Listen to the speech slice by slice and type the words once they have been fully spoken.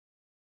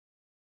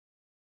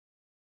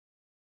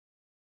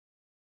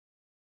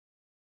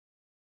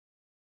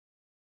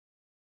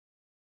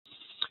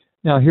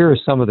Now, here are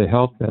some of the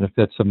health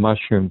benefits of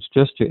mushrooms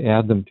just to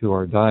add them to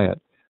our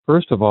diet.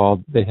 First of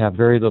all, they have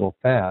very little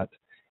fat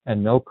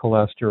and no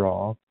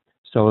cholesterol,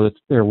 so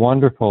they're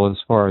wonderful as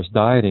far as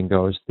dieting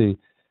goes. The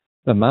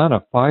amount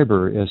of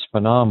fiber is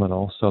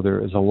phenomenal, so there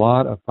is a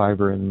lot of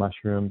fiber in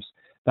mushrooms.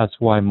 That's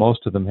why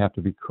most of them have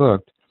to be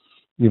cooked.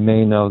 You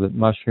may know that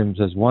mushrooms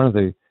is one of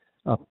the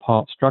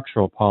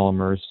structural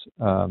polymers.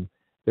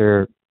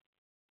 There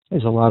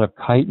is a lot of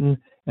chitin,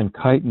 and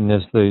chitin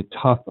is the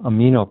tough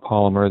amino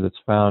polymer that's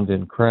found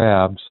in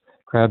crab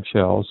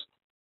shells,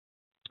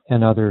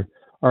 and other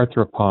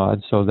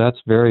arthropods, so that's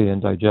very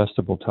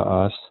indigestible to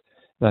us.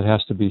 That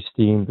has to be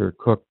steamed or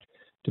cooked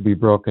to be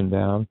broken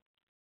down.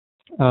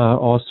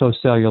 Also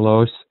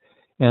cellulose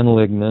and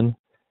lignin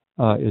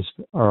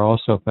are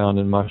also found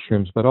in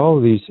mushrooms, but all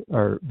of these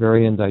are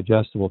very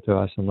indigestible to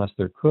us unless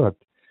they're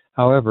cooked.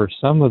 However,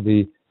 some of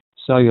the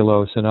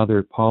cellulose and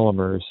other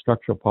polymers,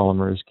 structural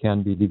polymers,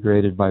 can be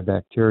degraded by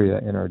bacteria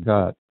in our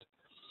gut.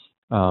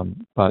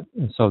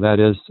 So that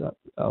is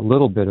a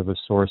little bit of a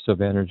source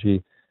of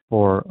energy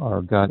for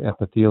our gut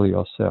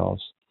epithelial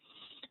cells.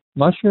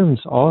 Mushrooms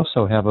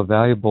also have a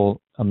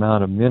valuable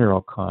amount of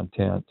mineral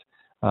content,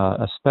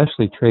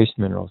 especially trace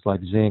minerals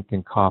like zinc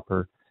and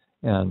copper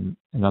and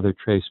other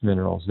trace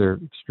minerals. They're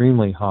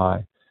extremely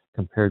high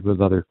compared with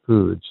other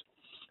foods.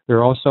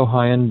 They're also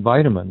high in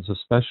vitamins,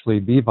 especially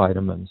B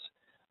vitamins.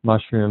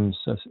 Mushrooms,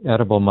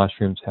 edible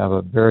mushrooms, have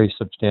a very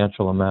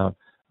substantial amount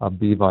of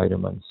B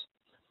vitamins.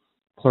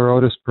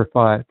 Pleurotus,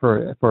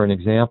 for an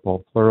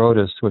example,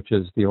 pleurotus, which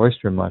is the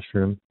oyster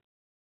mushroom,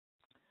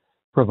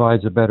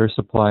 provides a better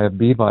supply of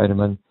B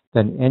vitamin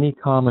than any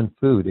common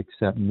food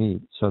except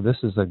meat. So this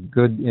is a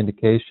good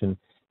indication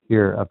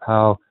here of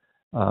how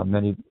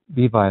many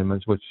B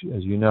vitamins, which,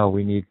 as you know,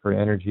 we need for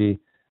energy,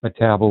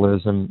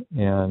 metabolism,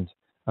 and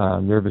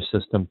nervous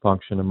system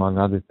function, among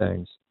other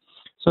things.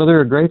 So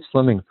they're a great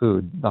slimming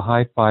food. The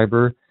high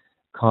fiber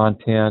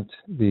content,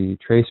 the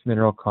trace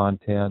mineral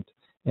content,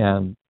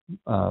 and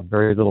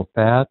very little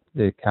fat.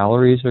 The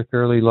calories are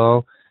fairly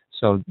low.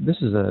 So this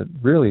is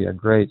really a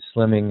great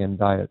slimming and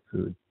diet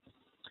food.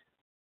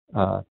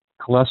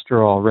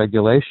 Cholesterol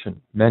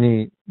regulation.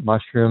 Many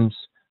mushrooms,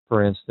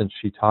 for instance,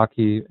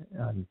 shiitake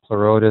and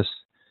pleurotus,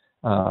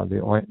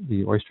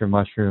 the oyster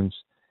mushrooms,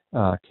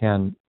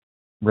 can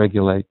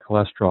regulate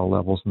cholesterol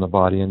levels in the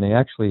body. And they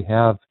actually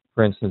have,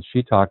 for instance,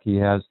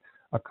 shiitake has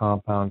a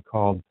compound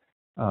called,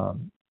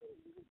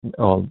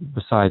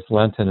 besides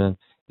lentenin,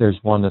 there's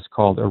one that's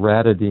called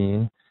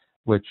aratidine,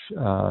 which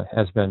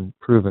has been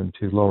proven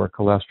to lower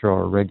cholesterol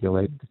or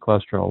regulate the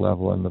cholesterol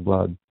level in the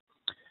blood.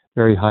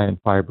 Very high in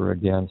fiber,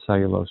 again,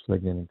 cellulose,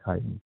 lignin, and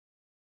chitin.